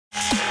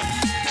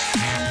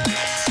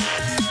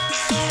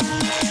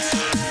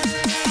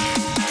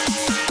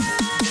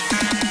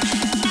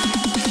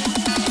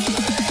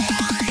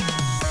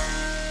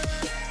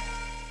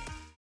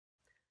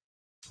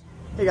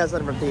guys,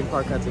 I'm from Theme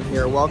Park Hunting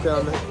here.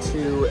 Welcome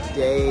to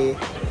day,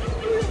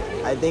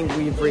 I think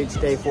we've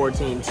reached day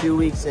 14, 2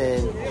 weeks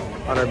in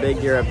on our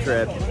big Europe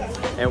trip.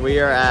 And we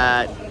are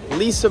at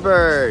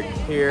Liseberg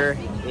here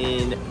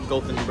in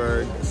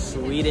Gothenburg,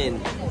 Sweden.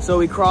 So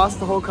we crossed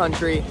the whole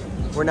country.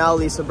 We're now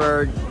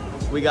Liseberg.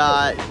 We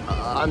got,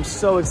 I'm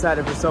so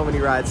excited for so many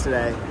rides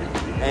today,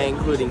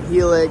 including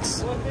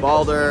Helix,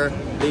 Balder,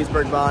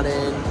 Liseberg.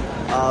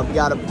 We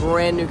got a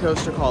brand new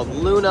coaster called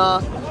Luna,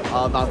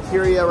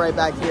 Valkyria right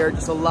back here.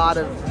 Just a lot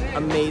of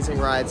amazing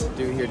rides to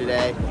do here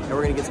today, and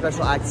we're gonna get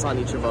special access on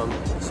each of them.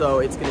 So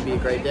it's gonna be a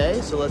great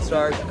day. So let's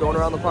start going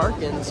around the park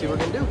and see what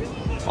we're gonna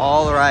do.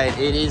 All right,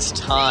 it is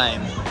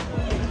time.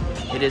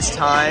 It is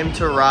time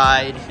to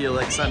ride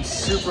Helix. I'm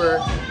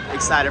super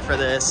excited for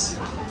this.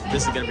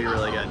 This is gonna be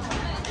really good.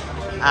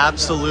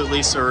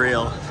 Absolutely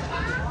surreal.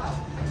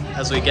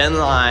 As we get in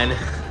line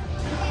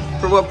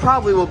for what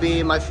probably will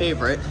be my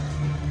favorite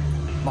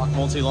mock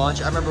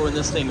multi-launch. I remember when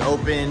this thing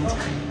opened,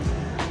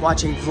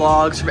 watching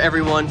vlogs from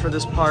everyone for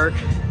this park.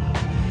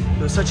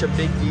 It was such a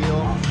big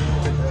deal.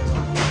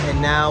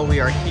 And now we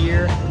are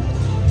here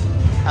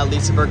at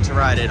Liseberg to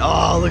ride it.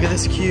 Oh, look at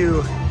this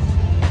queue.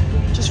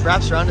 It just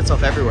wraps around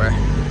itself everywhere.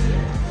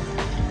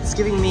 It's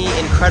giving me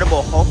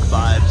Incredible Hulk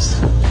vibes,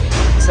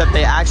 except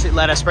they actually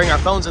let us bring our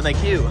phones in the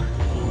queue.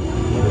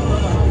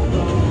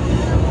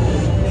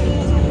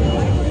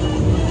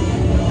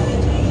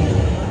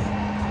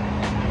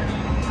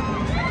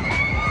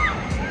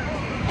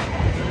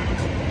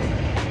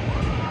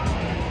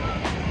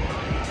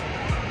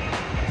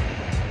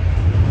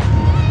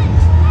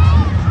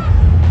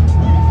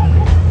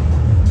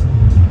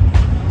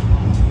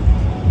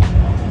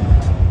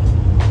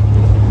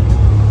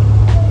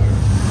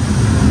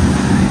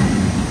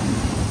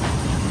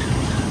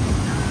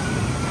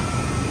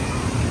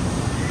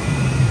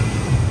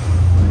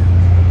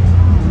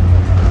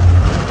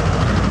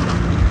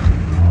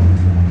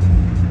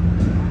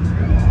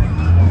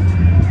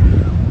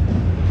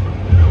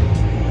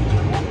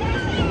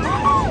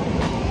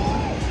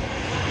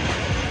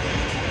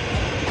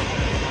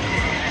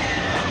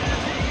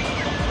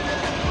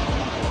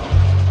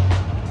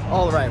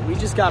 All right, we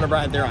just got a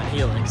ride there on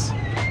Helix.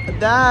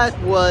 That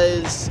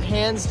was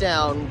hands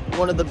down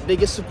one of the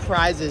biggest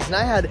surprises, and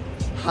I had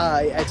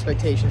high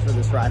expectations for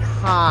this ride,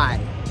 high.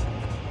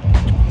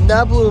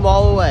 That blew them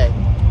all away.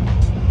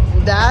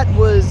 That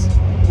was,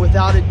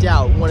 without a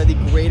doubt, one of the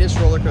greatest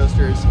roller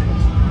coasters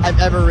I've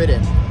ever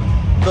ridden.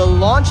 The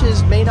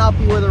launches may not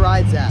be where the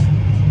ride's at,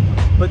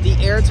 but the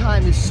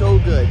airtime is so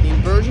good, the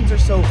inversions are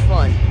so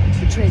fun,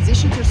 the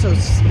transitions are so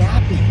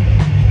snappy.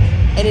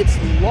 And it's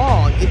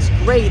long, it's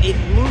great, it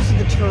moves through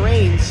the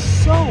terrain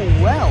so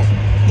well.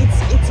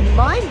 It's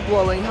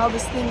mind-blowing how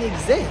this thing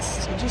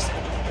exists. Just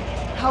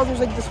how there's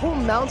like this whole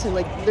mountain,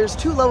 like there's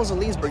two levels of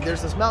Liseberg.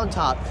 There's this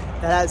mountaintop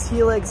that has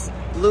Helix,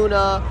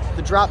 Luna,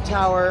 the drop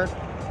tower,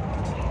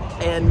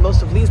 and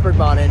most of Liseberg.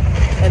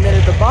 And then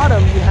at the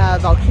bottom you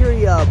have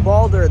Valkyria,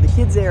 Balder, the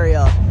kids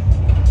area.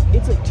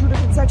 It's like two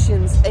different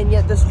sections, and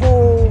yet this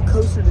whole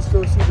coaster just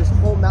goes through this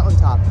whole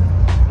mountaintop.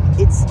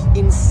 It's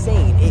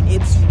insane.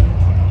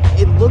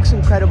 It looks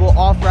incredible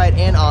off-ride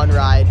and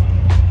on-ride.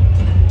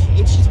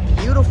 It's just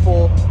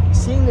beautiful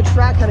seeing the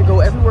track kind of go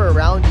everywhere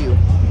around you.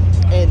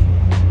 And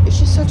it's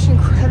just such an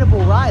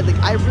incredible ride. Like,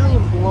 I really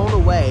am blown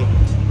away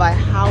by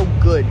how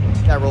good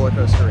that roller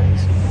coaster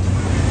is.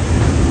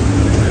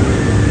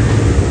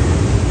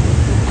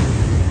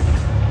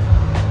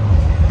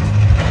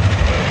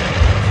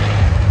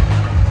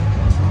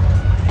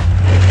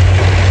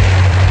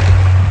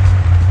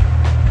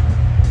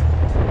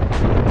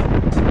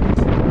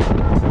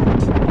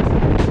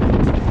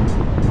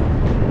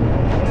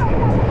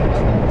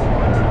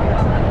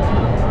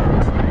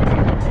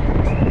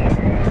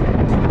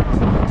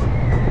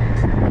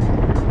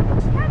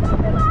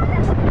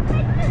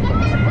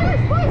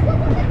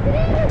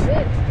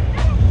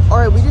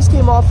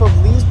 Off of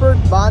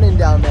Liseberg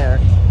down there,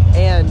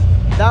 and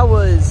that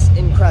was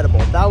incredible.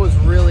 That was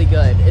really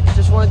good. It's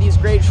just one of these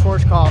great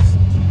Schwarzkopfs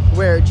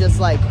where it just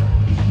like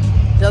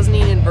doesn't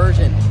need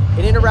inversion.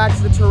 It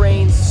interacts with the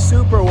terrain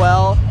super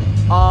well.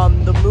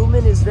 The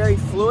movement is very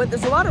fluid.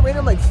 There's a lot of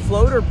random like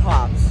floater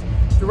pops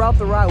throughout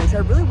the ride, which I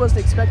really wasn't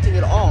expecting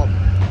at all.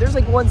 There's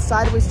like one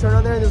sideways turn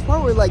on there, and there's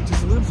one where it like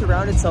just loops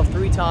around itself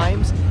 3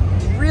 times.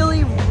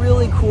 Really,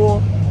 really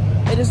cool.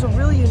 It is a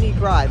really unique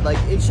ride. Like,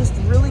 it's just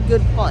really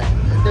good fun.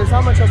 There's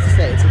not much else to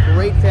say. It's a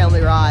great family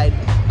ride,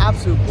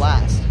 absolute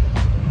blast.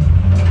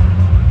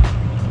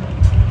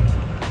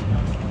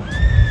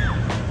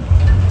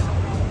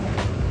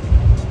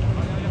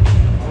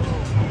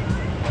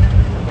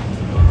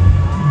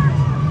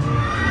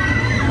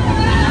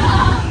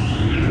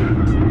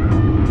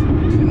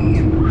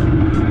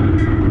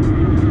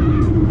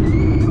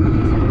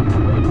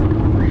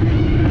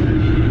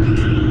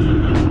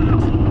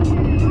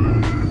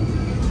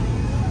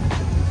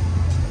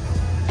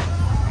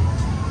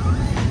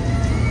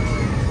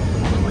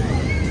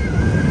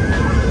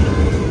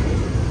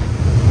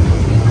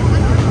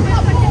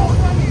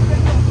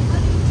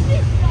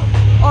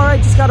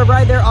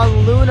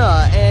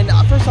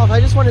 And first off,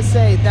 I just want to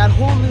say that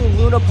whole new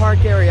Luna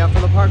Park area for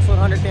the park's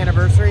 100th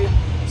anniversary,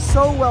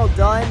 so well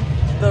done.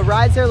 The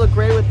rides there look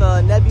great with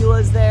the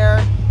nebulas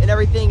there and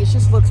everything. It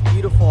just looks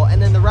beautiful.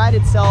 And then the ride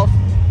itself,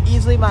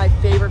 easily my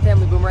favorite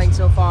family boomerang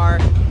so far.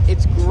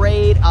 It's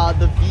great.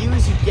 The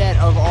views you get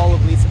of all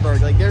of Liseberg.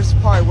 Like there's a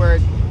part where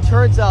it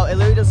turns out, it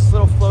literally does this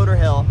little floater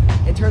hill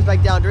and turns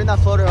back down. During that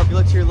floater hill, if you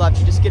look to your left,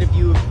 you just get a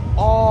view of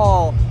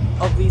all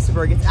of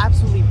Liseberg. It's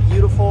absolutely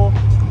beautiful.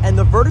 And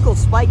the vertical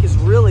spike is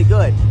really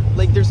good.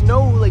 Like there's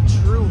no like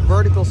true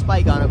vertical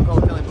spike on a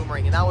Vekoma family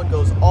boomerang, and that one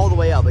goes all the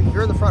way up. Like if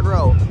you're in the front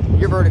row,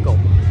 you're vertical.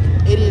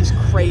 It is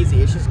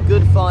crazy. It's just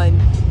good fun.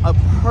 A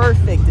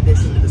perfect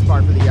addition to this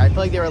park for the year. I feel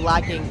like they were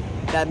lacking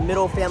that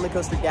middle family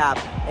coaster gap,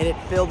 and it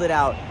filled it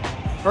out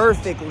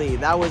perfectly.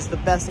 That was the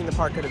best thing the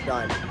park could have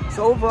done.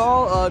 So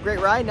overall, great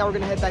ride. Now we're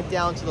gonna head back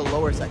down to the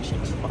lower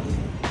section of the park.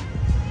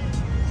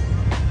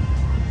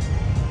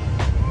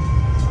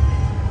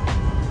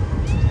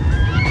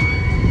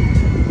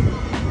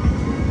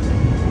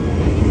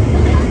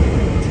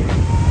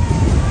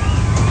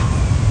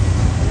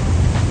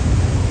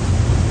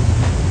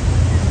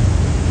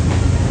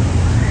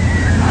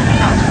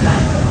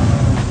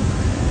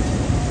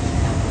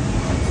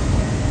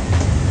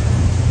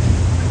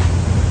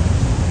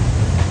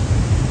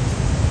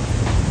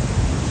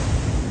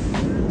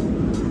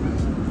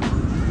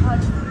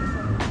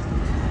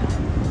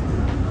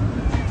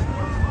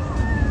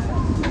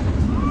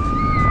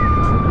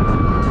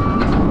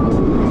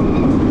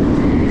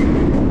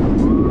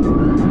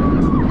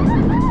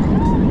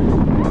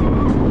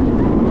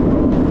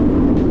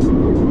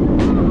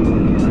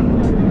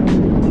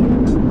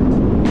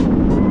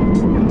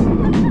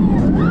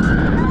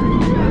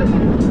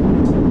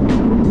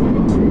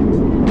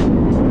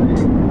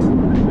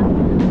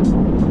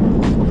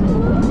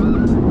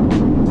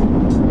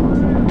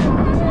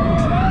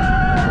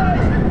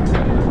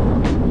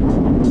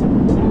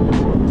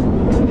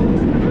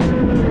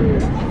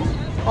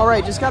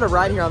 Alright, just got a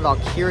ride here on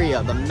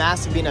Valkyria, the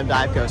massive B&M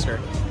dive coaster.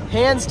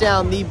 Hands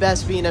down the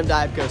best B&M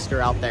dive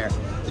coaster out there.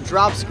 The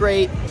drop's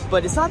great,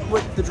 but it's not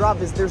what the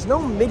drop is. There's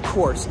no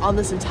mid-course on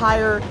this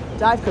entire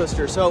dive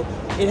coaster. So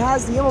it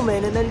has the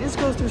Immelman, and then it just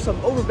goes through some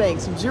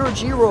overbanks, some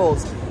zero-G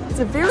rolls. It's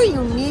a very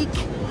unique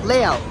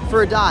layout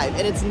for a dive,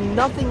 and it's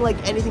nothing like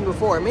anything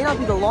before. It may not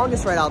be the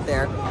longest ride out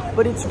there,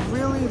 but it's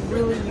really,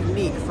 really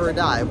unique for a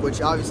dive,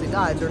 which obviously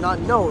dives are not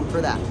known for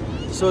that.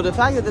 So the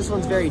fact that this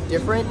one's very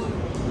different,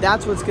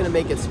 that's what's gonna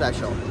make it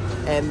special.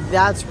 And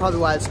that's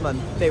probably why it's my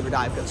favorite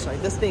dive coaster.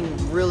 Like, this thing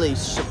really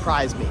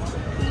surprised me.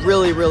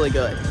 Really, really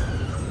good.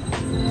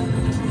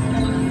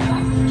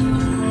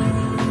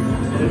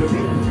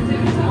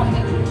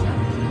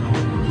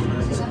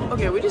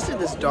 Okay, we just did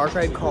this dark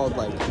ride called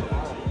like,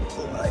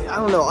 I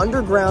don't know,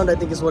 Underground I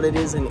think is what it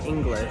is in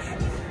English.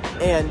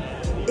 And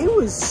it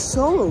was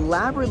so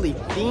elaborately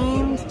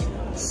themed,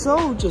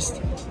 so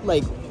just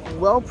like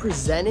well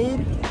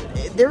presented.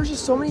 There's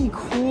just so many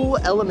cool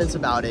elements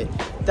about it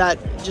that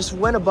just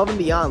went above and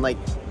beyond. Like,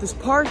 this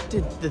park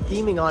did the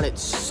theming on it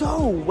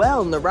so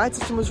well, and the ride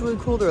system was really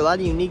cool. There were a lot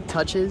of unique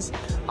touches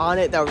on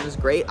it that were just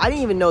great. I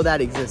didn't even know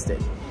that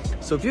existed.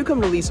 So if you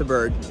come to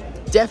Liseberg,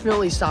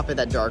 definitely stop at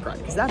that dark ride,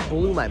 because that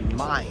blew my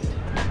mind.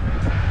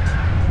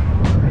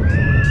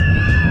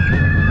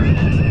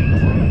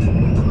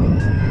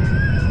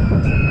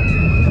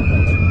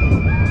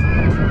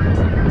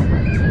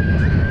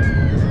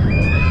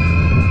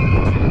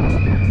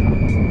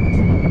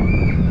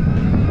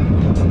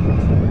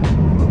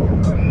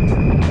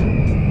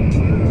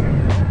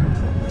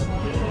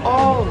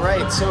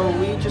 So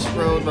we just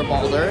rode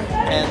Revolver,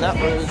 and that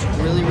was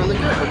really, really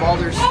good.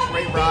 Revolver's a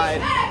great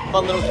ride,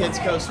 fun little kids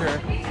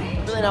coaster.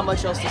 Really not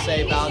much else to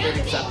say about it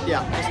except,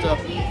 yeah, just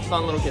a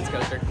fun little kids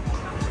coaster.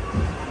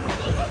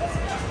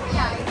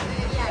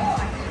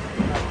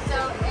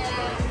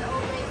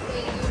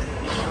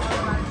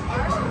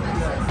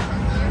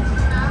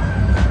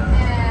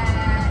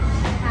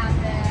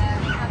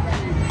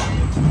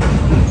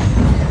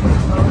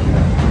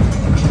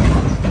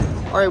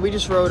 Alright, we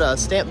just rode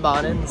Stamp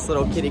Bonnet, this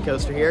little kiddie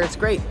coaster here. It's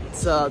great.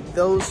 It's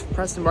those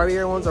Preston Barbie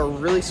era ones are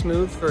really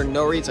smooth for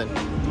no reason.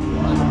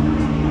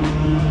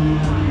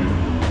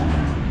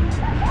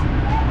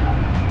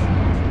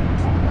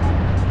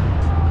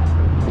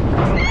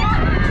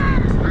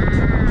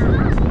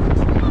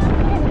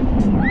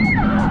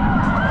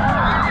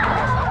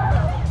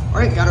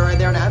 Alright, got it right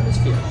there in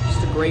Atmosphere.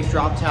 Just a great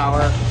drop tower.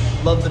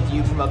 Love the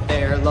view from up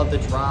there, love the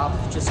drop.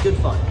 Just good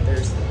fun.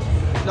 There's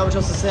not much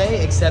else to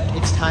say, except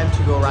it's time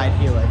to go ride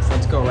Helix.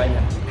 Let's go right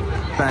now.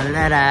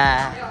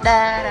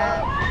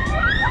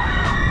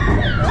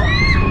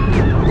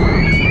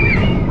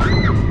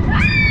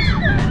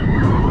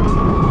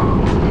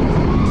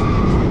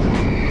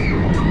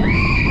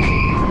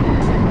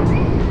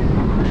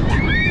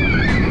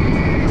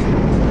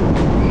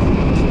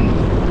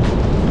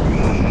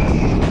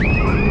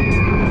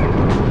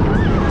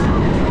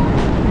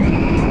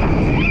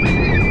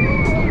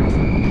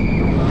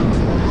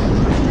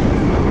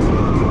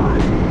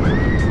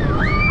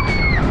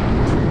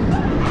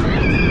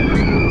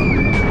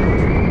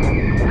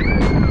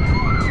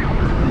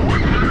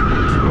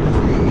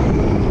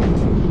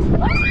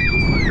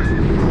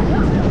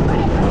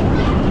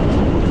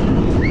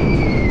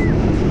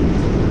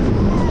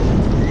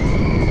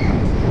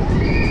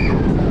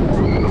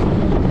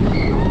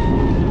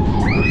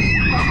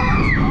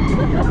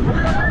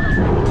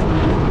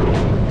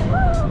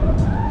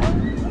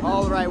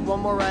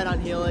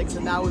 Helix,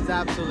 and that was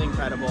absolutely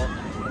incredible.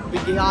 We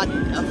got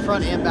a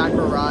front and back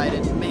row ride,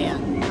 and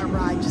man, that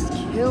ride just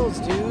kills,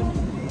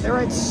 dude. That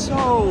ride's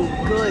so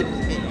good,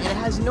 and it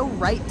has no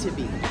right to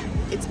be.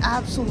 It's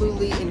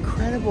absolutely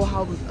incredible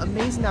how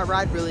amazing that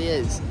ride really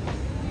is.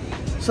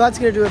 So that's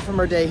gonna do it from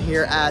our day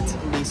here at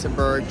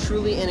Liseberg.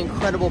 Truly an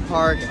incredible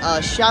park.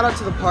 Shout out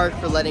to the park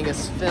for letting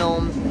us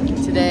film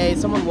today.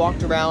 Someone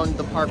walked around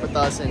the park with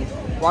us and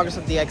walked us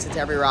up the exit to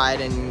every ride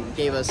and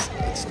gave us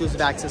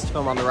exclusive access to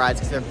film on the rides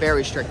because they're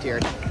very strict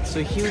here. So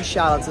a huge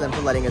shout out to them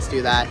for letting us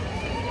do that.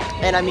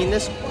 And I mean,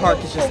 this park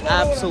is just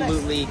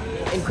absolutely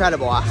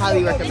incredible. I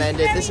highly recommend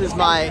it. This is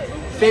my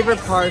favorite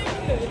park.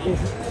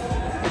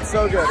 It's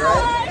so good,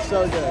 right?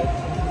 So good.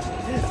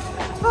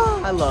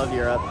 I love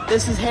Europe.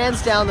 This is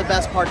hands down the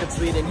best park in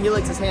Sweden.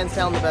 Helix is hands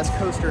down the best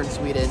coaster in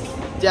Sweden.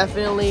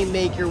 Definitely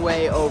make your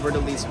way over to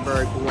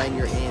Liseberg when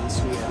you're in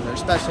Sweden, or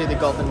especially the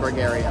Gothenburg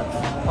area.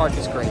 Park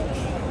is great.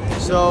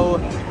 So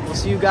we'll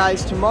see you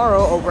guys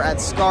tomorrow over at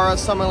Skara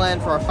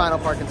Summerland for our final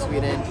park in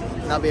Sweden.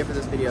 And that'll be it for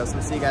this video. So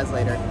we'll see you guys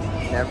later.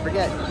 Never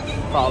forget,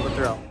 follow the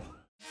thrill.